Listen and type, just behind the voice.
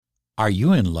Are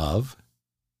you in love?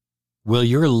 Will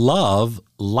your love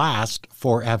last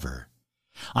forever?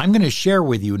 I'm going to share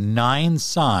with you 9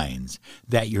 signs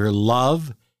that your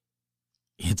love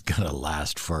is going to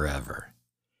last forever.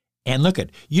 And look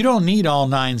you don't need all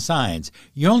 9 signs.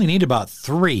 You only need about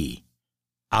 3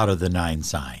 out of the 9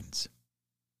 signs.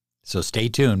 So stay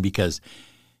tuned because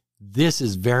this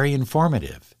is very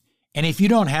informative. And if you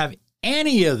don't have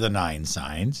any of the 9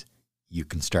 signs, you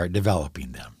can start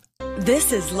developing them.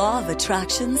 This is Law of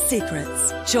Attraction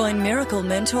Secrets. Join Miracle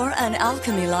Mentor and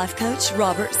Alchemy Life Coach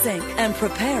Robert Zink and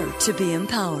prepare to be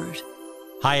empowered.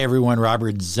 Hi everyone,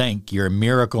 Robert Zink, your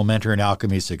Miracle Mentor and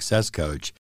Alchemy Success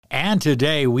Coach. And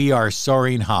today we are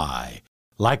soaring high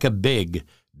like a big,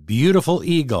 beautiful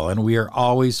eagle, and we are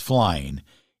always flying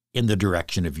in the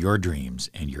direction of your dreams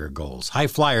and your goals. High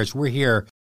flyers, we're here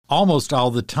almost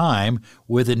all the time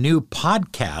with a new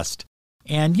podcast.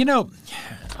 And, you know,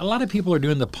 a lot of people are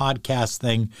doing the podcast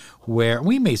thing where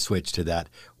we may switch to that,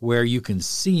 where you can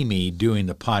see me doing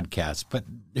the podcast, but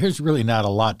there's really not a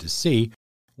lot to see.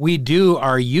 We do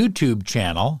our YouTube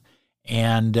channel,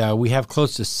 and we have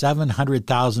close to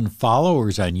 700,000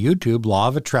 followers on YouTube, Law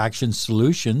of Attraction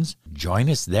Solutions. Join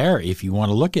us there if you want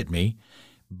to look at me.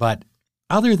 But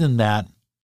other than that,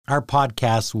 our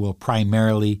podcasts will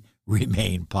primarily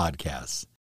remain podcasts.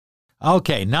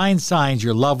 Okay, 9 signs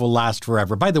your love will last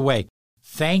forever. By the way,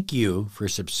 thank you for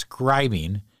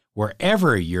subscribing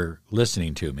wherever you're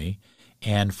listening to me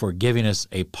and for giving us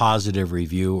a positive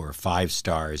review or 5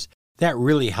 stars. That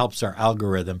really helps our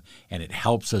algorithm, and it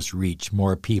helps us reach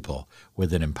more people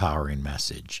with an empowering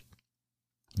message.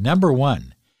 Number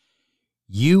 1,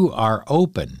 you are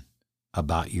open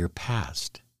about your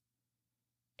past,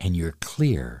 and you're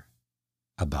clear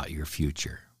about your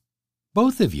future.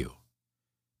 Both of you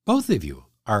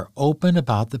are open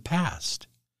about the past,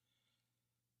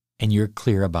 and you're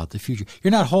clear about the future.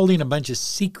 You're not holding a bunch of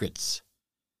secrets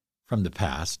from the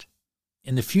past.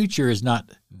 And the future is not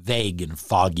vague and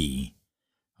foggy,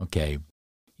 okay?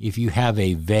 If you have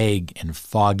a vague and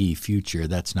foggy future,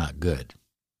 that's not good.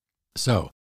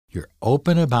 So, you're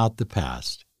open about the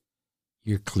past.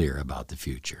 You're clear about the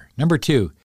future. Number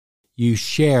 2, you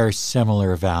share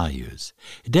similar values.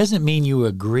 It doesn't mean you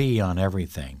agree on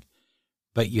everything,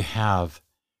 but you have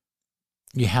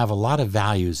a lot of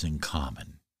values in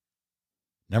common.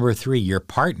 Number 3, your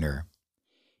partner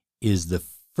is the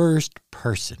first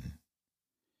person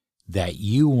that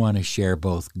you want to share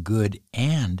both good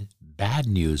and bad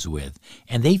news with,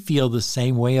 and they feel the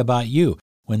same way about you.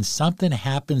 When something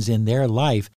happens in their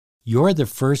life, you're the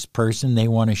first person they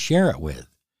want to share it with.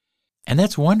 And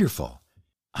that's wonderful.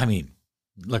 I mean,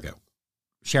 look,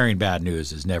 sharing bad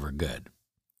news is never good.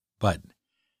 But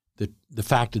the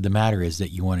fact of the matter is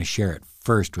that you want to share it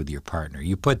first with your partner.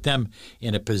 You put them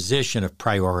in a position of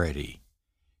priority,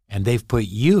 and they've put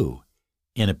you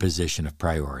in a position of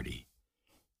priority.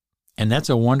 And that's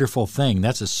a wonderful thing.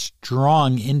 That's a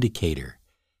strong indicator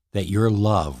that your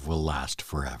love will last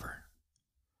forever.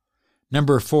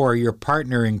 Number 4, your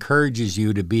partner encourages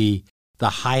you to be the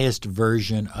highest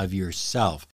version of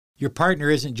yourself. Your partner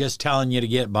isn't just telling you to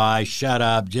get by, shut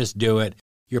up, just do it.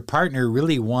 Your partner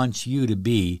really wants you to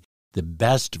be the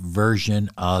best version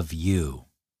of you.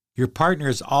 Your partner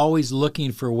is always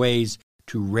looking for ways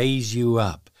to raise you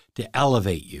up, to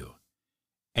elevate you.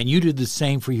 And you do the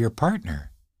same for your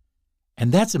partner.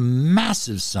 And that's a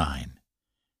massive sign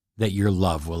that your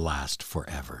love will last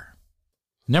forever.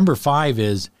 Number 5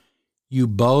 is you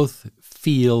both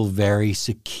feel very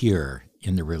secure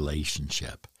in the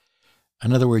relationship.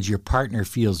 In other words, your partner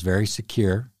feels very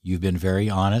secure. You've been very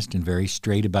honest and very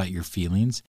straight about your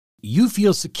feelings. You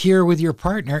feel secure with your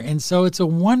partner, and so it's a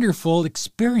wonderful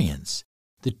experience.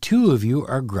 The two of you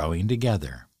are growing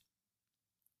together.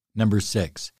 Number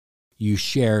 6, you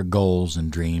share goals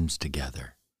and dreams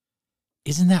together.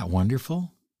 Isn't that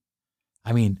wonderful?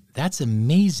 I mean, that's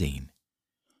amazing.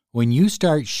 When you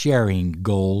start sharing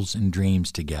goals and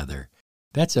dreams together,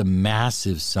 that's a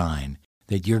massive sign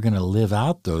that you're going to live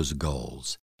out those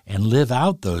goals and live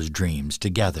out those dreams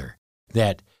together,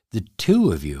 that the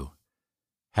two of you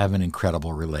have an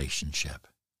incredible relationship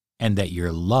and that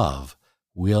your love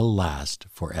will last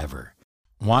forever.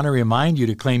 I want to remind you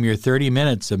to claim your 30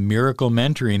 minutes of miracle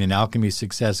mentoring and Alchemy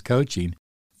Success Coaching.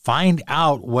 Find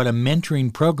out what a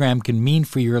mentoring program can mean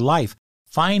for your life.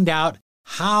 Find out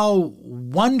how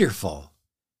wonderful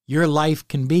your life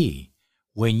can be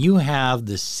when you have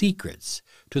the secrets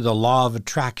to the law of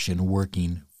attraction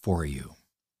working for you.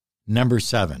 Number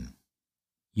 7,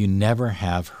 you never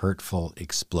have hurtful,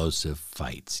 explosive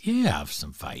fights. You have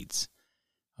some fights.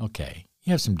 Okay,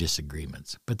 you have some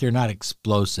disagreements, but they're not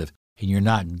explosive, and you're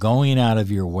not going out of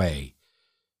your way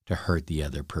to hurt the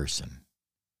other person.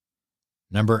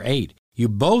 Number 8, you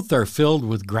both are filled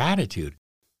with gratitude.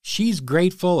 She's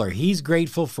grateful or he's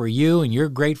grateful for you and you're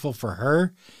grateful for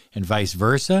her and vice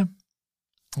versa.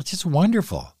 It's just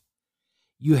wonderful.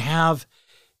 You have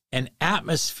an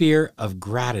atmosphere of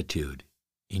gratitude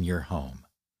in your home.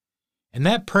 And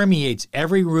that permeates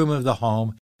every room of the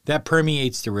home. That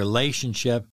permeates the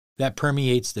relationship. That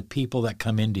permeates the people that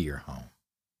come into your home.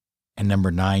 And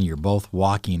number 9, you're both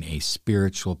walking a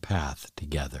spiritual path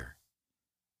together.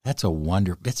 That's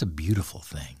a beautiful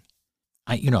thing.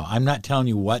 I'm not telling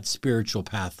you what spiritual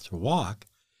path to walk.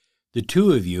 The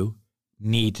two of you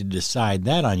need to decide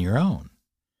that on your own.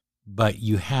 But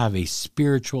you have a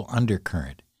spiritual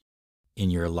undercurrent in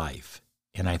your life.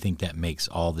 And I think that makes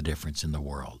all the difference in the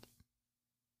world.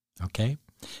 Okay?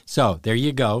 So there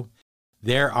you go.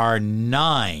 There are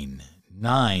nine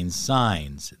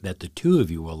signs that the two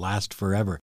of you will last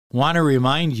forever. I want to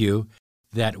remind you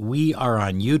that we are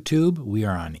on YouTube. We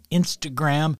are on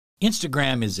Instagram.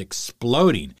 Instagram is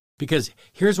exploding because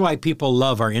here's why people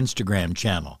love our Instagram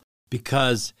channel.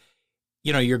 Because,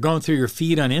 you're going through your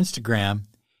feed on Instagram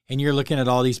and you're looking at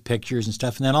all these pictures and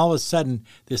stuff. And then all of a sudden,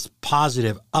 this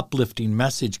positive, uplifting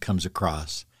message comes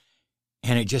across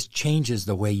and it just changes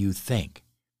the way you think.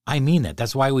 I mean that.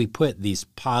 That's why we put these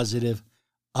positive,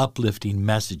 uplifting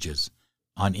messages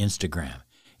on Instagram.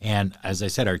 And as I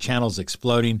said, our channel's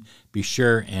exploding. Be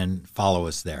sure and follow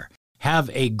us there. Have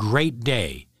a great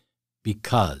day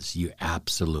because you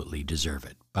absolutely deserve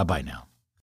it. Bye-bye now.